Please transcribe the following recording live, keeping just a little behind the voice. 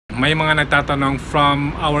may mga nagtatanong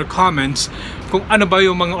from our comments kung ano ba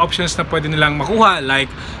yung mga options na pwede nilang makuha, like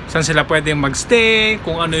saan sila pwede magstay,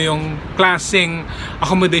 kung ano yung klaseng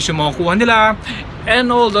accommodation makukuha nila,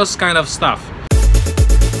 and all those kind of stuff.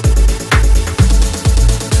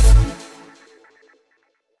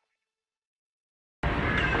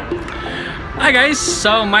 Hi guys,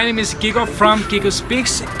 so my name is Kiko from Kiko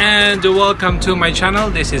Speaks and welcome to my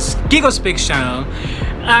channel. This is Kiko Speaks channel.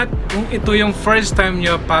 At kung ito yung first time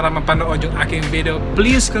nyo para mapanood yung aking video,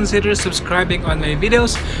 please consider subscribing on my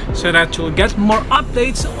videos so that you'll get more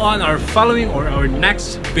updates on our following or our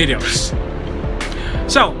next videos.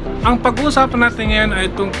 So, ang pag-uusapan natin ngayon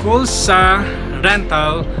ay tungkol sa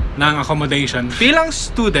rental ng accommodation. Bilang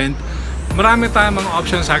student, marami tayong mga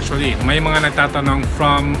options actually. May mga nagtatanong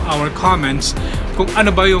from our comments kung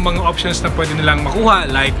ano ba yung mga options na pwede nilang makuha,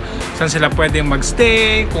 like saan sila pwede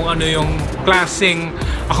magstay, kung ano yung klaseng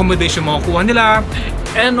accommodation makukuha nila,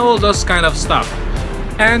 and all those kind of stuff.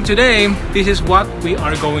 And today, this is what we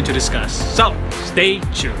are going to discuss. So, stay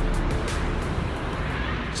tuned.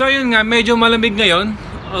 So yun nga, medyo malamig ngayon,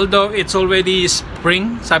 although it's already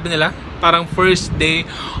spring, sabi nila. Parang first day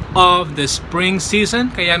of the spring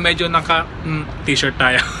season, kaya medyo naka t-shirt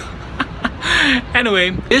tayo.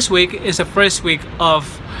 Anyway, this week is the first week of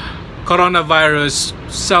coronavirus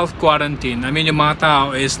self-quarantine. I mean, yung mga tao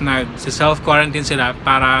is self-quarantine sila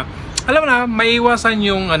para, alam mo na, maiwasan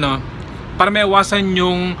yung para maiwasan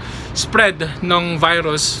yung spread ng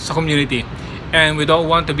virus sa community. And we don't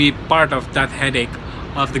want to be part of that headache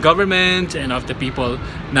of the government and of the people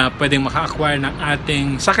na pwedeng maka-acquire ng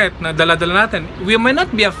ating sakit na dala-dala natin. We might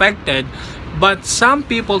not be affected, but some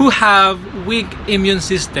people who have weak immune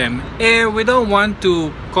system, we don't want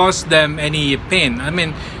to cause them any pain. I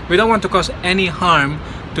mean, we don't want to cause any harm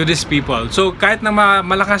to these people. So kahit na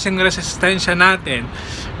malakas yung resistensya natin,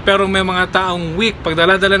 pero may mga taong weak, pag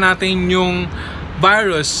dala-dala natin yung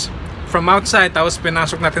virus from outside, tapos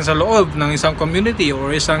pinasok natin sa loob ng isang community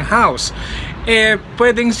or isang house,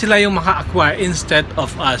 pwedeng sila yung maka-acquire instead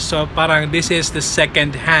of us. So parang this is the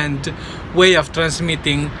second-hand way of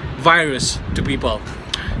transmitting virus to people.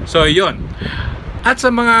 So yun. At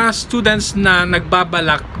sa mga students na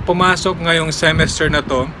nagbabalak pumasok ngayong semester na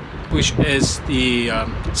to, which is the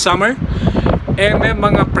summer, may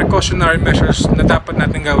mga precautionary measures na dapat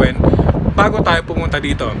natin gawin bago tayo pumunta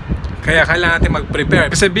dito. Kaya kailangan natin mag-prepare.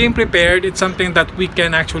 Kasi being prepared, it's something that we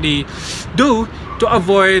can actually do to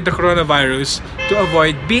avoid the coronavirus, to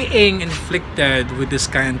avoid being inflicted with this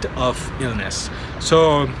kind of illness.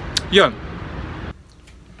 So, yun.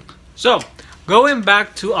 So, going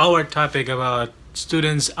back to our topic about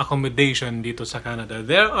students' accommodation dito sa Canada,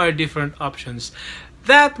 there are different options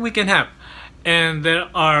that we can have. And there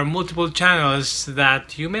are multiple channels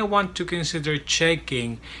that you may want to consider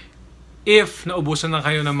checking if naubusan na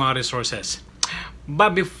kayo ng mga resources.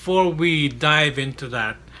 But before we dive into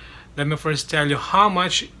that, let me first tell you how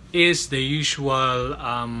much is the usual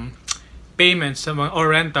payment sa mga,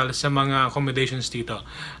 or rental sa mga accommodations dito.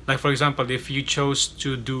 Like for example, if you chose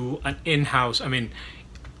to do an in-house, I mean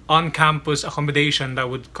on-campus accommodation, that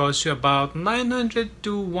would cost you about 900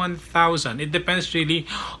 to 1,000. It depends really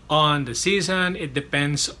on the season, it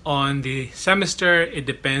depends on the semester, it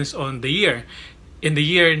depends on the year. In the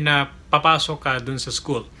year na papasok ka dun sa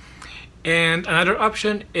school. And another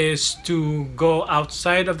option is to go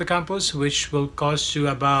outside of the campus, which will cost you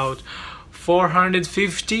about 450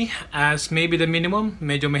 as maybe the minimum.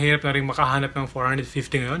 Medyo mahirap na rin makahanap ng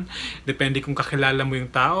 450 ngayon. Depende kung kakilala mo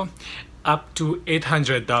yung tao. Up to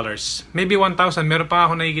 $800. Maybe 1,000. Meron pa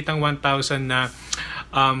ako nakikitang 1,000 na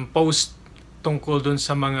post tungkol dun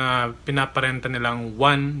sa mga pinaparenta nilang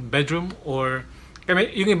one bedroom or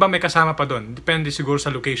yung iba may kasama pa doon. Depende siguro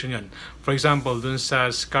sa location yan. For example, dun sa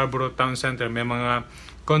Scarborough Town Center, may mga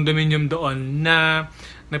condominium doon na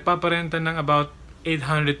nagpaparenta ng about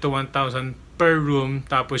 800 to 1,000 per room.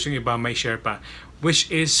 Tapos yung iba may share pa, which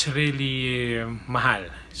is really mahal.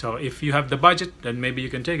 So if you have the budget, then maybe you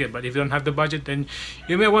can take it. But if you don't have the budget, then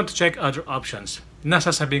you may want to check other options.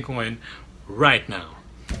 Nasasabihin ko ngayon right now.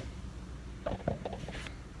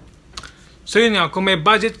 So yun nga, kung may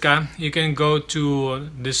budget ka, you can go to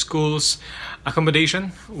the school's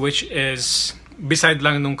accommodation, which is beside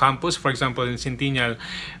lang nung campus. For example, in Centennial,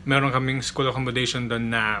 meron kaming school accommodation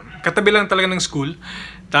doon na katabi lang talaga ng school.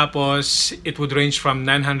 Tapos, it would range from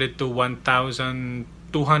 900 to 1,200,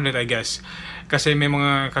 I guess. Kasi may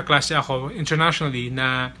mga kaklase ako internationally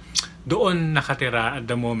na doon nakatira at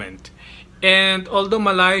the moment. And although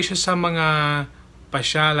malayo siya sa mga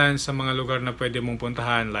pasyalan, sa mga lugar na pwede mong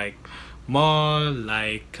puntahan, like mall,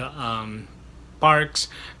 like parks,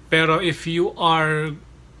 pero if you are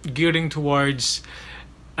gearing towards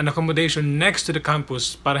an accommodation next to the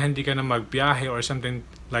campus para hindi ka na magbiyahe or something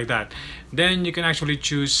like that, then you can actually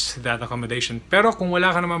choose that accommodation. Pero kung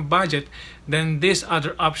wala ka naman budget, then these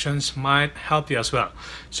other options might help you as well.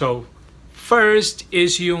 So first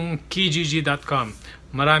is yung kijiji.com.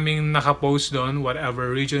 Maraming nakapost doon,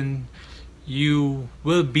 whatever region you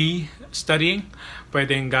will be studying.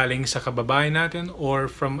 Pwedeng galing sa kababayan natin or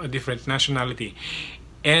from a different nationality.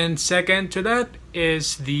 And second to that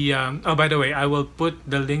is the, oh by the way, I will put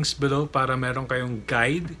the links below para meron kayong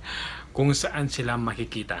guide kung saan sila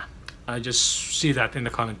makikita. Just see that in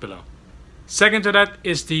the comment below. Second to that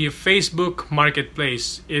is the Facebook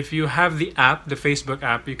Marketplace. If you have the app, the Facebook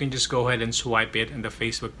app, you can just go ahead and swipe it in the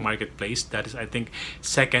Facebook Marketplace. That is, I think,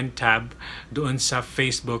 second tab doon sa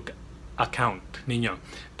Facebook account ninyo.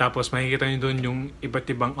 Tapos makikita nyo doon yung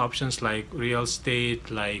iba't ibang options like real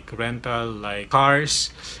estate, like rental, like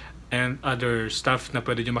cars, and other stuff na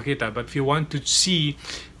pwede nyo makita. But if you want to see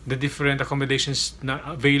the different accommodations na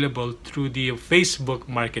available through the Facebook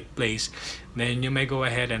Marketplace, then you may go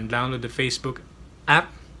ahead and download the Facebook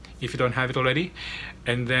app if you don't have it already,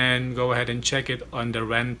 and then go ahead and check it on the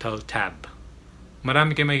rental tab.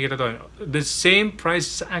 Marami kayo makikita doon. The same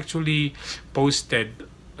price is actually posted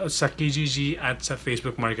sa Kijiji at sa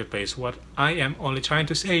Facebook Marketplace. What I am only trying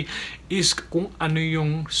to say is kung ano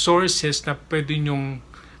yung sources na pwede nyong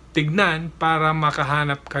tignan para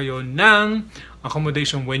makahanap kayo ng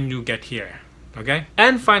accommodation when you get here. Okay?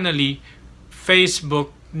 And finally, Facebook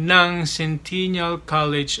ng Centennial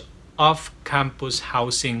College Off-Campus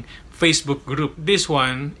Housing Facebook group. This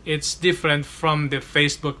one, it's different from the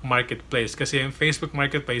Facebook Marketplace kasi yung Facebook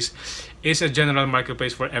Marketplace is a general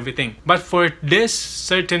marketplace for everything. But for this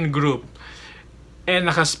certain group,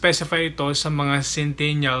 nakaspecify ito sa mga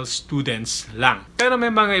Centennial students lang. Pero may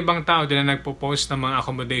mga ibang tao din na nagpo-post ng mga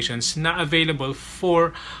accommodations na available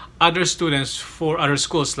for other students, for other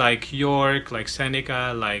schools like York, like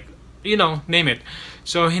Seneca, like, you know, name it.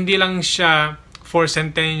 So, hindi lang siya for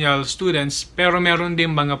Centennial students, pero meron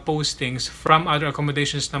din mga postings from other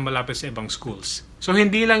accommodations na malapit sa ibang schools. So,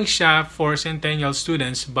 hindi lang siya for Centennial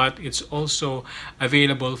students, but it's also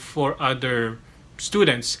available for other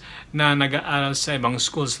students na nag-aaral sa ibang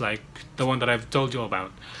schools like the one that I've told you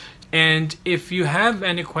about. And if you have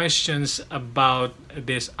any questions about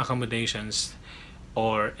these accommodations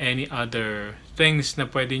or any other things na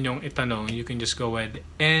pwede nyong itanong, you can just go ahead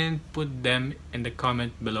and put them in the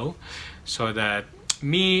comment below so that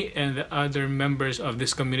me and the other members of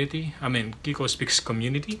this community, I mean Kiko Speaks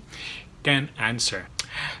community, can answer.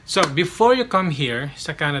 So, before you come here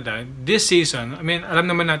sa Canada, this season, I mean,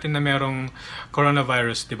 alam naman natin na merong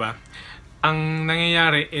coronavirus, di ba? Ang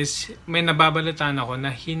nangyayari is, may nababalitaan ako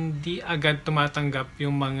na hindi agad tumatanggap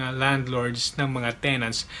yung mga landlords ng mga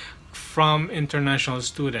tenants from international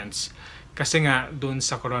students. Kasi nga, dun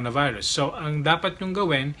sa coronavirus. So, ang dapat nyong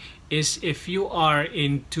gawin is if you are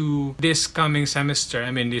into this coming semester,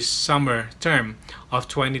 I mean, this summer term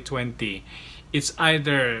of 2020, it's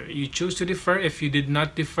either you choose to defer. If you did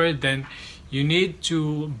not defer, then you need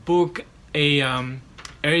to book a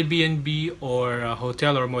Airbnb or a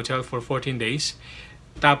hotel or motel for 14 days.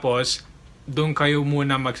 Tapos, doon kayo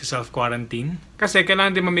muna magsi-self-quarantine. Kasi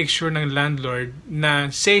kailangan din ma-make sure ng landlord na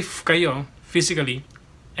safe kayo physically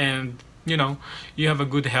and, you know, you have a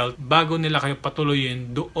good health bago nila kayo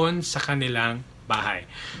patuloyin doon sa kanilang bahay.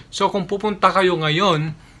 So, kung pupunta kayo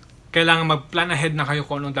ngayon, kailangan mag-plan ahead na kayo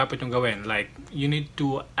kung anong dapat yung gawin. Like, you need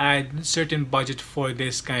to add certain budget for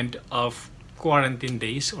this kind of quarantine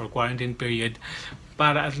days or quarantine period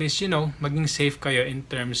para at least, you know, maging safe kayo in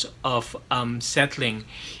terms of settling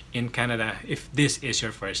in Canada if this is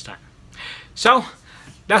your first time. So,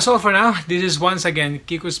 that's all for now. This is once again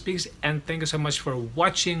Kiko Speaks, and thank you so much for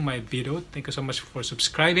watching my video. Thank you so much for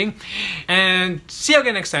subscribing, and see you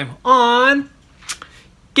again next time on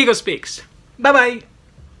Kiko Speaks. Bye-bye!